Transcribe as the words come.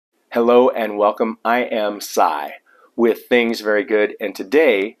Hello and welcome. I am Cy with Things Very Good, and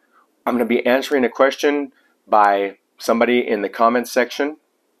today I'm going to be answering a question by somebody in the comments section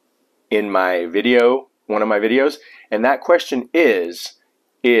in my video, one of my videos, and that question is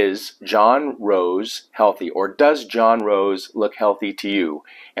John Rose healthy, or does John Rose look healthy to you?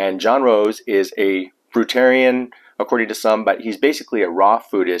 And John Rose is a fruitarian according to some, but he's basically a raw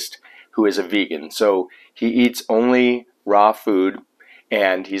foodist who is a vegan. So he eats only raw food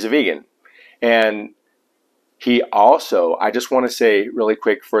and he's a vegan. And he also, I just want to say really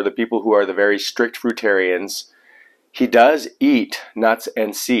quick for the people who are the very strict fruitarians, he does eat nuts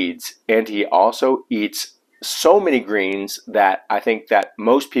and seeds, and he also eats so many greens that I think that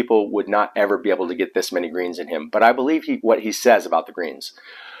most people would not ever be able to get this many greens in him. But I believe what he says about the greens.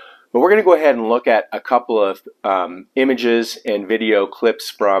 But we're going to go ahead and look at a couple of images and video clips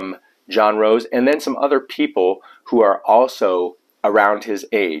from John Rose, and then some other people who are also around his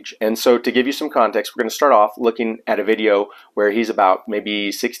age. And so to give you some context, we're going to start off looking at a video where he's about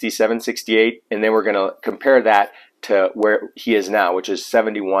maybe 67, 68, and then we're going to compare that to where he is now, which is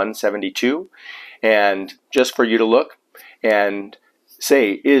 71, 72. And just for you to look and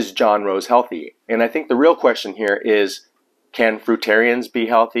say, is John Rose healthy? And I think the real question here is, can fruitarians be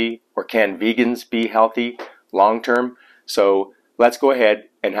healthy, or can vegans be healthy long term? So let's go ahead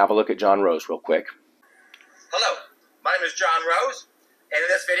and have a look at John Rose real quick. Hello, my name is John Rose, and in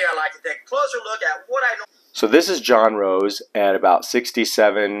this video I'd like to take a closer look at what I know. So this is John Rose at about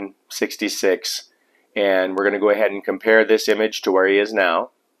 67, 66, and we're going to go ahead and compare this image to where he is now.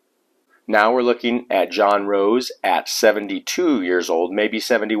 Now we're looking at John Rose at 72 years old, maybe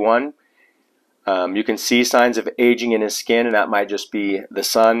 71. You can see signs of aging in his skin, and that might just be the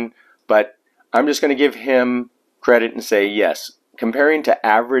sun, but I'm just going to give him credit and say yes. Comparing to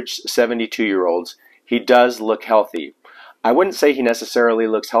average 72-year-olds, he does look healthy. I wouldn't say he necessarily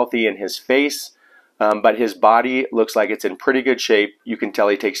looks healthy in his face, but his body looks like it's in pretty good shape. You can tell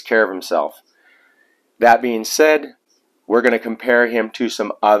he takes care of himself. That being said, we're going to compare him to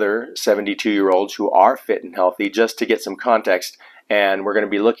some other 72-year-olds who are fit and healthy just to get some context, and we're going to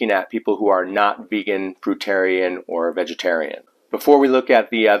be looking at people who are not vegan, fruitarian, or vegetarian. Before we look at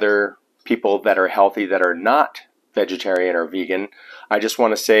the other people that are healthy that are not vegetarian or vegan, I just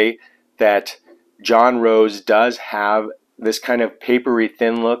want to say that John Rose does have this kind of papery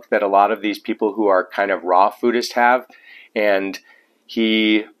thin look that a lot of these people who are kind of raw foodists have, and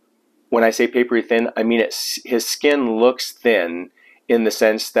when I say papery thin, I mean his skin looks thin in the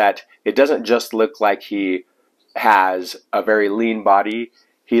sense that it doesn't just look like he has a very lean body.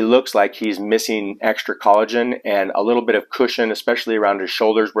 He looks like he's missing extra collagen and a little bit of cushion, especially around his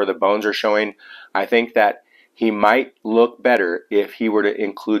shoulders where the bones are showing. I think that he might look better if he were to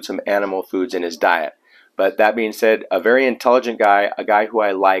include some animal foods in his diet. But that being said, a very intelligent guy, a guy who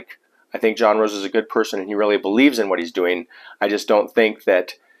I like. I think John Rose is a good person and he really believes in what he's doing. I just don't think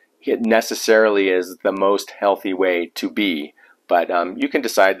that it necessarily is the most healthy way to be. But you can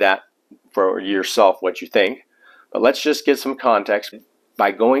decide that for yourself what you think. But let's just get some context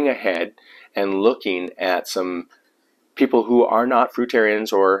by going ahead and looking at some people who are not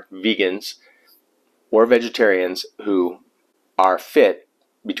fruitarians or vegans or vegetarians who are fit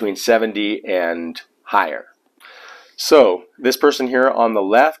between 70 and higher. So this person here on the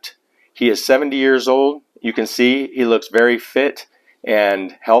left, he is 70 years old. You can see he looks very fit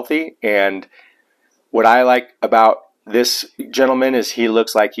and healthy, and what I like about this gentleman is he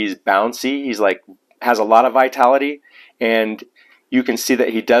looks like he's bouncy. He's like has a lot of vitality, and you can see that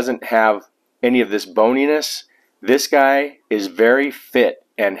he doesn't have any of this boniness. This guy is very fit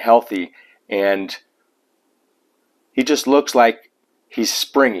and healthy, and he just looks like he's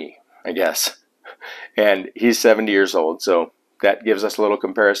springy, I guess. And he's 70 years old, so that gives us a little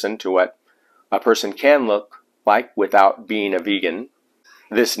comparison to what a person can look like without being a vegan.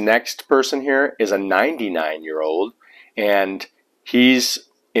 This next person here is a 99-year-old, and he's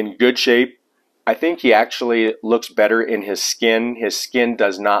in good shape. I think he actually looks better in his skin. His skin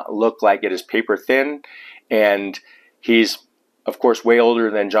does not look like it is paper thin, and he's of course way older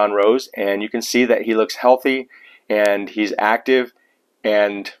than John Rose, and you can see that he looks healthy and he's active,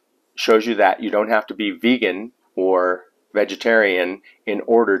 and shows you that you don't have to be vegan or vegetarian in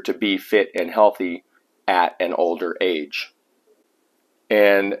order to be fit and healthy at an older age.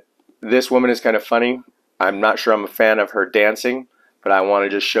 And this woman is kind of funny. I'm not sure I'm a fan of her dancing, but I want to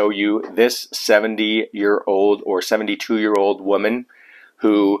just show you this 70-year-old or 72-year-old woman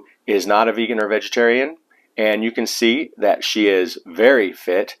who is not a vegan or vegetarian, and you can see that she is very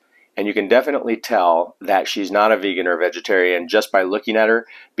fit, and you can definitely tell that she's not a vegan or vegetarian just by looking at her,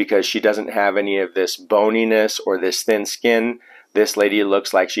 because she doesn't have any of this boniness or this thin skin This lady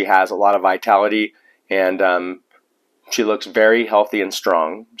looks like she has a lot of vitality, and she looks very healthy and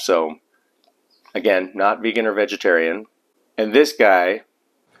strong. So again, not vegan or vegetarian. And this guy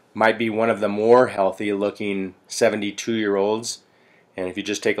might be one of the more healthy looking 72-year-olds. And if you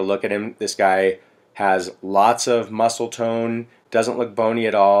just take a look at him, this guy has lots of muscle tone, doesn't look bony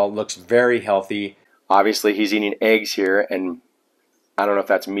at all, looks very healthy. Obviously he's eating eggs here, and I don't know if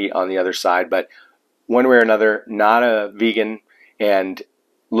that's meat on the other side, but one way or another, not a vegan and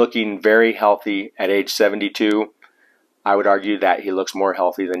looking very healthy at age 72. I would argue that he looks more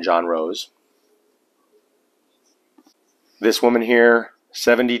healthy than John Rose. This woman here,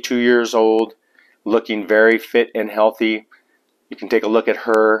 72 years old, looking very fit and healthy. You can take a look at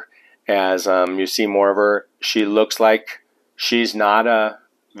her as you see more of her. She looks like she's not a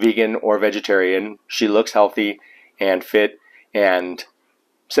vegan or vegetarian. She looks healthy and fit, and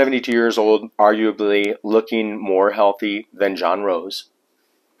 72 years old, arguably looking more healthy than John Rose.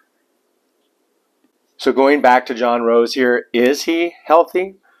 So going back to John Rose here, is he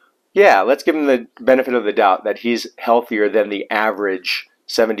healthy? Yeah, let's give him the benefit of the doubt that he's healthier than the average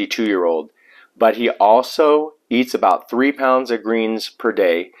 72-year-old. But he also eats about 3 pounds of greens per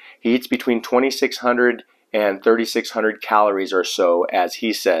day. He eats between 2,600 and 3,600 calories or so, as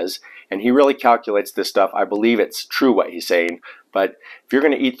he says. And he really calculates this stuff. I believe it's true what he's saying. But if you're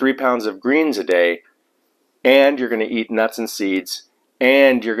going to eat 3 pounds of greens a day, and you're going to eat nuts and seeds,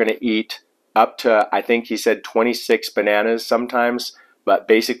 and you're going to eat up to, I think he said 26 bananas sometimes, but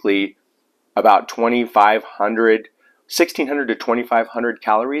basically about 1,600 to 2,500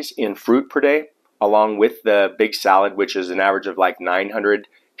 calories in fruit per day, along with the big salad, which is an average of like 900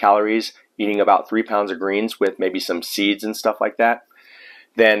 calories, eating about 3 pounds of greens with maybe some seeds and stuff like that,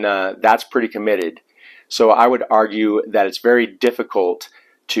 then that's pretty committed. So I would argue that it's very difficult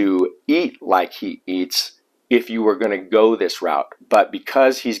to eat like he eats if you were going to go this route. But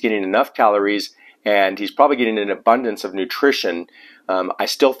because he's getting enough calories and he's probably getting an abundance of nutrition, I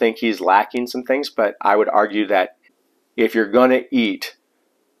still think he's lacking some things, but I would argue that if you're going to eat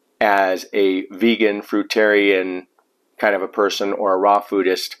as a vegan, fruitarian kind of a person or a raw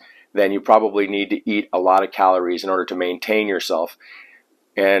foodist, then you probably need to eat a lot of calories in order to maintain yourself.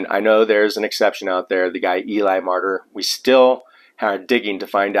 And I know there's an exception out there, the guy Eli Martyr. We still are digging to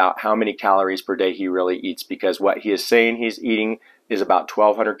find out how many calories per day he really eats, because what he is saying he's eating is about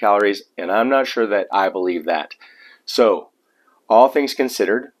 1,200 calories, and I'm not sure that I believe that. So, all things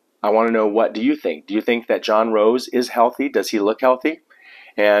considered, I want to know, what do you think? Do you think that John Rose is healthy? Does he look healthy?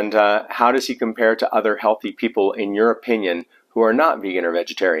 And how does he compare to other healthy people, in your opinion, who are not vegan or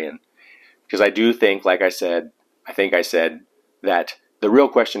vegetarian? Because I do think, like I said, that the real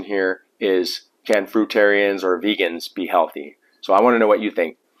question here is, can fruitarians or vegans be healthy? So I want to know what you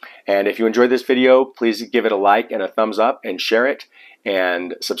think. And if you enjoyed this video, please give it a like and a thumbs up and share it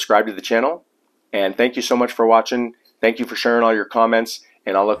and subscribe to the channel. And thank you so much for watching. Thank you for sharing all your comments,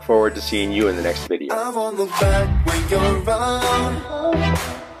 and I'll look forward to seeing you in the next video. I won't look back when you're around.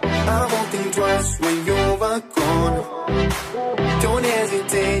 I won't think twice when you're gone. Don't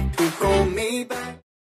hesitate.